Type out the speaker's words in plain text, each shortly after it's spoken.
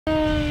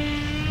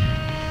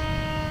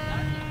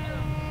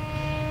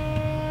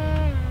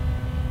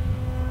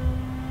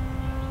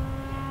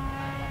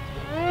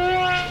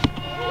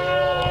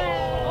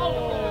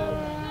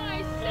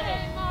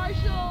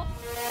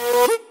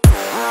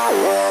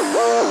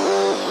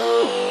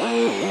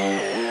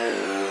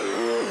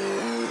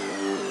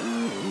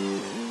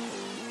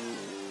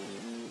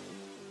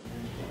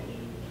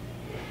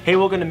Hey,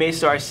 welcome to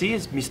MESArc.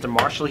 It's Mr.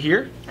 Marshall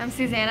here. I'm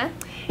Susannah.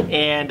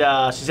 And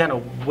Susannah,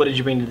 what did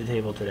you bring to the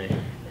table today?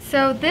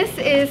 So this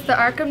is the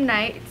Arkham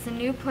Knight. It's a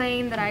new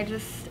plane that I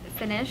just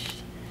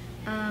finished.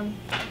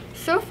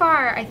 So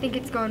far, I think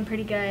it's going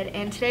pretty good.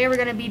 And today we're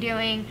going to be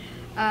doing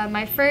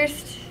my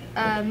first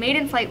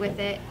maiden flight with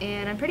it,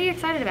 and I'm pretty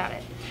excited about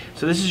it.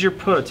 So this is your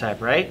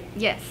prototype, right?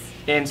 Yes.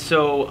 And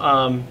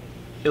so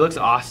it looks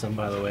awesome,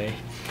 by the way.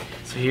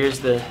 So here's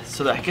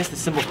I guess the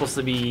symbol's supposed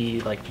to be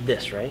like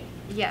this, right?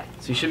 Yeah.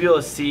 So you should be able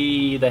to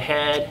see the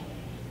head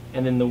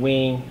and then the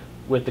wing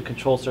with the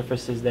control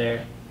surfaces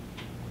there.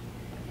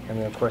 And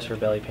then of course her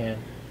belly pan.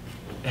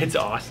 It's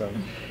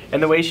awesome.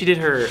 And the way she did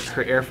her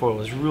airfoil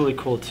was really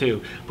cool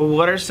too. But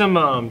what are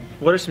some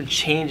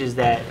changes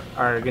that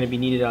are going to be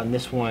needed on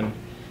this one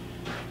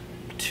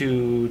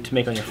to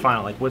make on your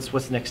final? Like what's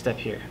the next step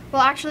here?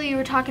 Well, actually you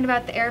were talking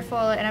about the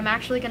airfoil, and I'm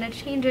actually going to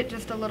change it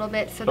just a little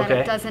bit so that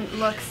it doesn't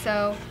look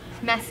so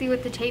messy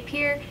with the tape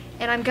here.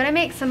 And I'm going to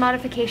make some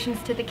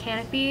modifications to the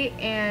canopy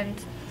and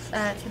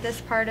to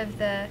this part of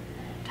the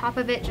top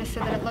of it, just so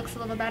that it looks a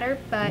little better.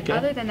 But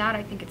other than that,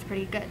 I think it's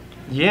pretty good.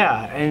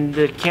 Yeah, and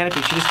the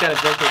canopy, she just got it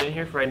velcroed in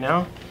here for right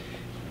now.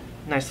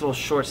 Nice little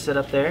short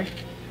setup there.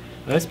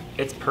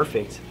 It's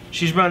perfect.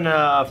 She's run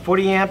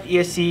 40 amp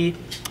ESC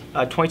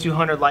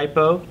 2200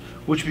 LiPo,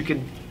 which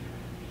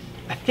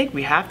I think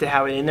we have to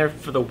have it in there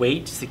for the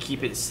weight just to keep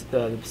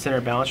the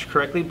center balanced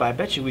correctly, but I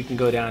bet you we can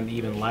go down to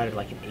even lighter,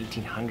 like an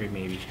 1800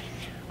 maybe.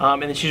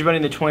 And then she's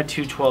running the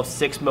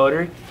 22-12-6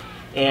 motor,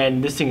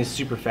 and this thing is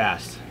super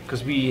fast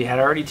because we had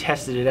already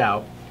tested it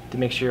out to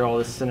make sure all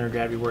the center of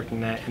gravity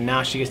working that, and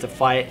now she gets to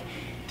fly it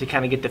to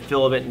kind of get the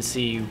feel of it and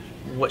see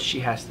what she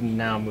has to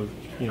now move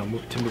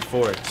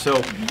forward.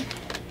 So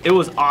it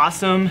was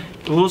awesome.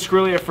 A little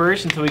squirrely at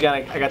first until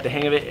I got the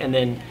hang of it, and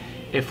then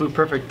it flew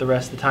perfect the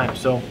rest of the time.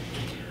 So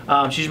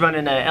she's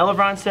running an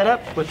Elevron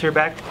setup with her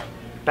back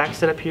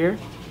setup here,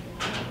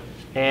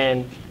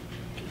 and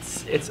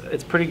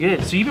it's pretty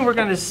good. So you've been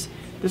working on this.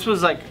 This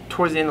was like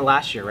towards the end of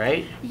last year,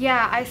 right?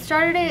 Yeah, I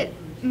started it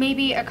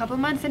maybe a couple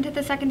months into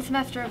the second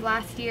semester of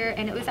last year,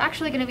 and it was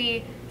actually going to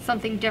be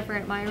something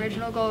different. My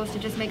original goal was to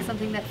just make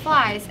something that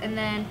flies, and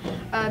then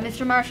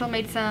Mr. Marshall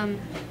made some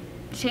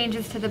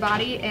changes to the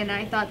body, and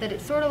I thought that it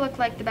sort of looked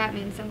like the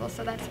Batman symbol,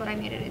 so that's what I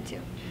made it into.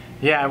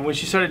 Yeah, and when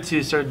she started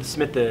to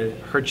submit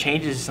her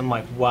changes, I'm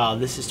like, wow,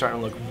 this is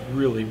starting to look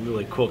really,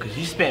 really cool, because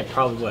you spent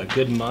probably, what, a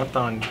good month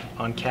on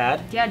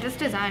CAD? Yeah, just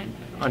design.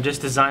 On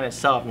just design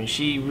itself. I mean,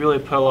 she really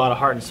put a lot of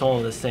heart and soul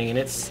into this thing, and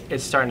it's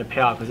starting to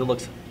pay off because it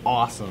looks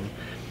awesome.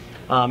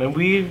 And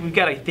we've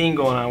got a thing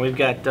going on. We've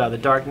got the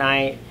Dark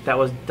Knight that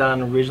was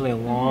done originally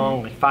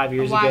like 5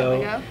 years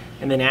ago.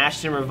 And then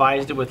Ashton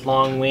revised it with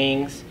long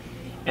wings.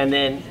 And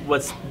then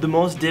what's the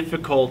most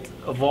difficult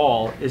of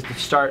all is to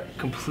start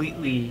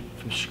completely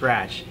from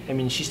scratch. I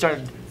mean, she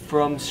started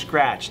from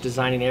scratch,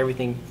 designing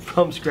everything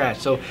from scratch.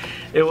 So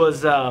it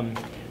was, to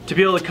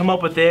be able to come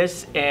up with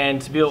this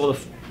and to be able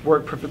to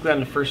work perfectly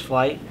on the first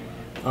flight,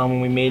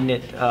 when we made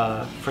it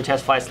for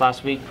test flights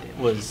last week,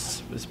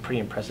 was pretty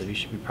impressive. You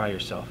should be proud of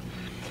yourself.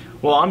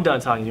 Well, I'm done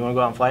talking. You want to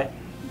go out and fly it?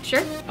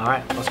 Sure. All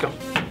right, let's go.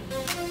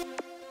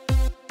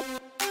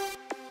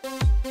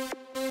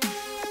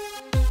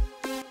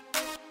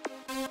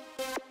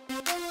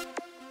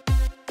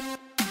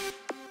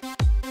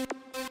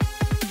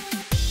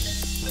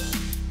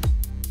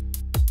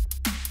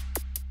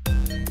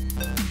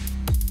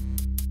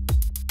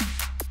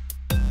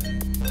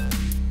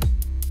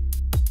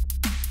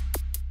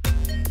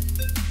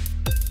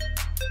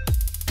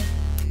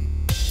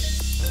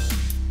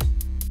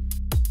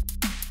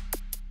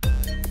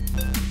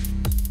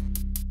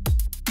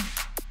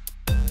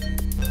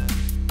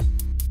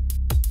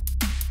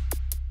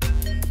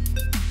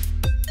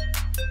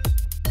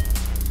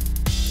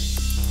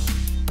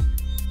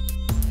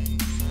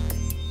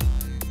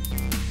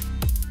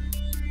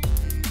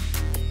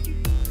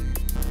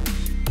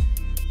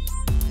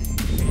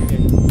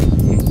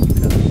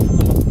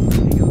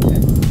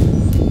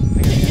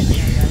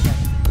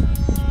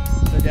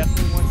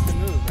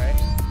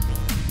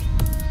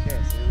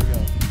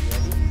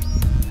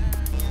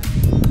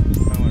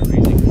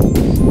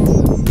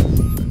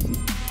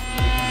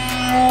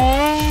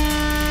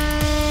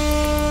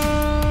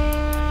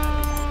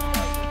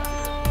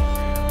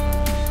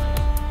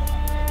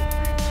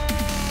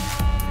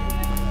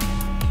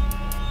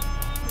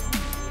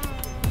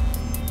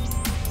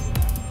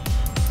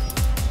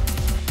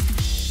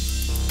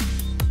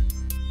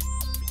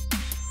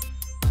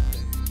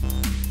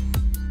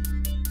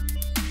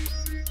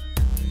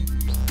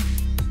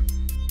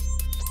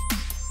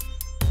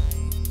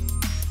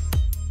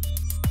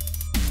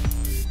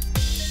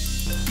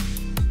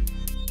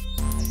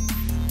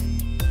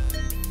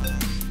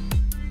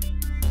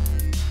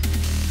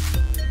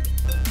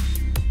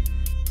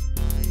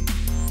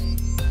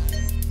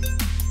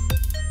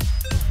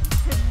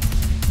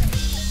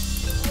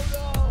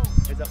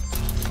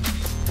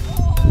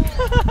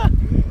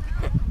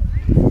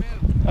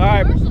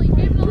 Alright,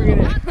 bring it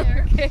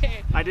in.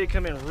 I did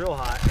come in real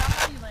hot.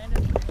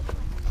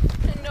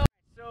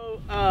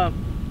 So,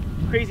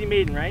 crazy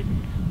maiden, right?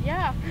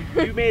 Yeah.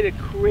 You made a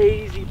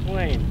crazy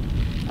plane.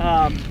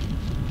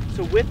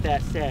 So with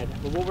that said,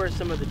 what were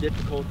some of the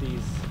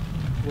difficulties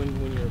when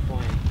you were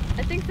flying?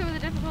 I think some of the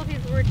difficulties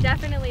were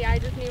definitely I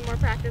just need more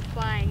practice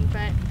flying,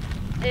 but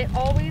it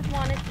always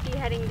wanted to be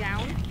heading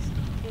down,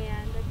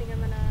 and I think I'm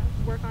gonna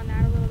work on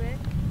that a little bit.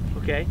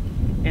 Okay,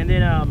 and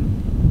then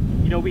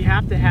you know, we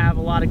have to have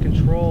a lot of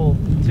control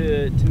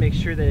to make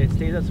sure that it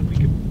stays up. So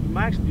we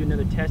might actually do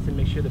another test and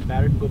make sure the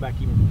battery can go back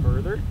even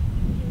further,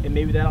 and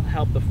maybe that'll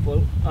help the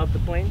float of the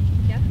plane.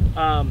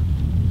 Yeah.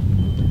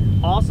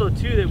 Also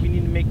too, that we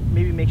need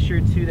to make sure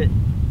too that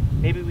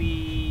maybe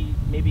we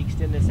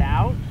extend this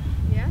out.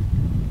 Yeah.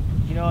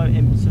 You know,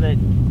 and so that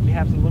we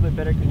have a little bit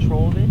better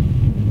control of it.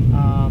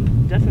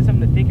 Definitely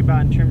something to think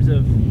about in terms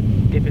of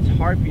if it's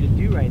hard for you to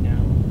do right now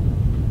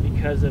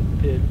because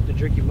of the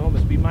jerky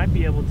moments. We might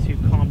be able to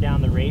calm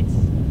down the rates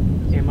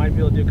and might be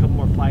able to do a couple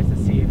more flights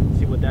and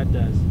see what that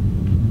does.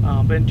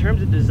 But in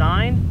terms of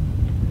design,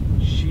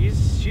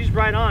 she's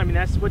right on. I mean,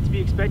 that's what to be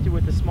expected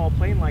with a small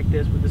plane like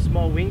this, with a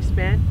small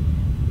wingspan.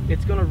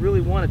 It's going to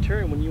really want to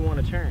turn when you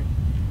want to turn.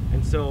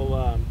 And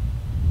so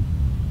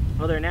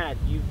other than that,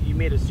 you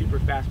made a super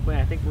fast plane.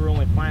 I think we're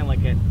only flying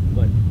like at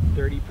what,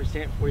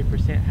 30%,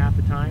 40% half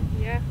the time.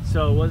 Yeah.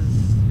 So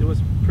it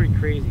was pretty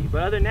crazy.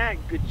 But other than that,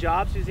 good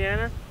job,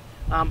 Susannah.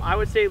 I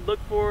would say look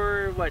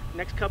for what,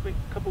 next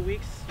couple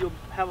weeks you'll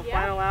have a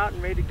final out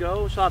and ready to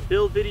go. So I'll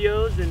build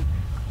videos and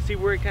see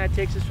where it kind of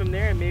takes us from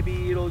there, and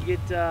maybe it'll get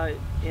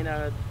in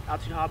a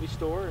Altitude Hobby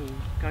store and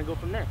kind of go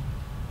from there.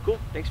 Cool.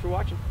 Thanks for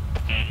watching.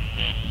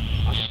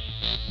 Awesome.